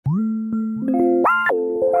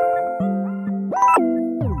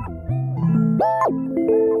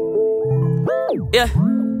Yeah.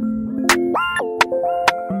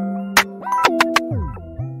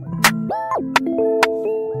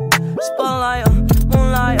 Spotlight,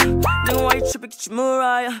 moonlight. Nigga, why you trippin'? Get your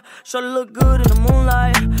Mariah. Shorty look good in the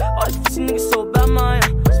moonlight. All these pussy niggas so bad, man.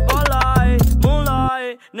 Spotlight,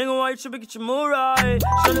 moonlight. Nigga, why you trippin'? Get your Mariah.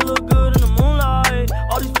 Shorty look good in the moonlight.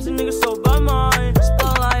 All these pussy niggas so bad, man.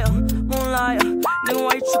 Spotlight, moonlight. Nigga,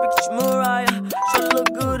 why you trippin'? Get your Mariah. Shorty look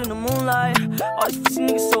good in the moonlight. All these pussy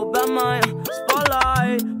niggas so bad, man.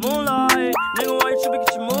 Spotlight, moonlight. Nigga, why you trippin'?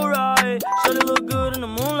 Get your Mariah. Shorty look good in the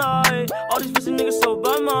moonlight. All these pussy niggas so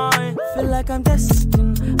bad, man. Feel like I'm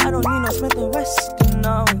destined. I don't need no Smith and Weston,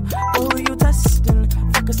 no. But who you testing?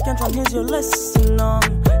 Fuck a scantron, here's your lesson,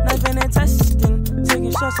 knifing and testing,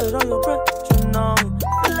 taking shots at all your brethren,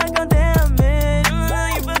 Feel like I'm damaged,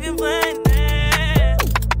 you fucking playing it.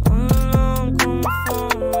 I'm coming for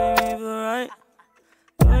make it feel right.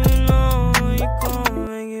 You know you gon'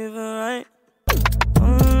 make it feel right.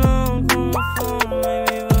 I'm coming for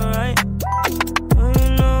make it feel right. You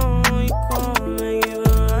know you gon' make it feel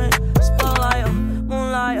right. Spotlight,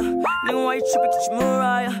 moonlight. Nigga, why you trippin'? Get your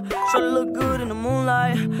Mariah. Shorty look good in the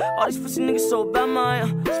moonlight. All these pussy niggas so bad,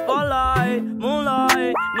 man. Spotlight,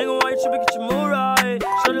 moonlight. Nigga, why you trippin'? Get your Mariah.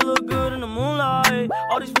 Shorty look good in the moonlight.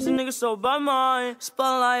 All these pussy niggas so bad, man.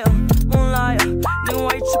 Spotlight, moonlight. Nigga,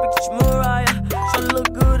 why you trippin'? Get your Mariah. Shorty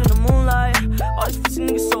look good in the moonlight. All these pussy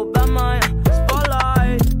niggas so bad, man.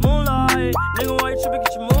 Spotlight, moonlight. Nigga, why you trippin'?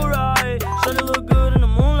 Get your Mariah. Shorty look good in the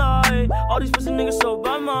moonlight. All these pussy niggas so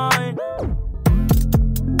bad, man.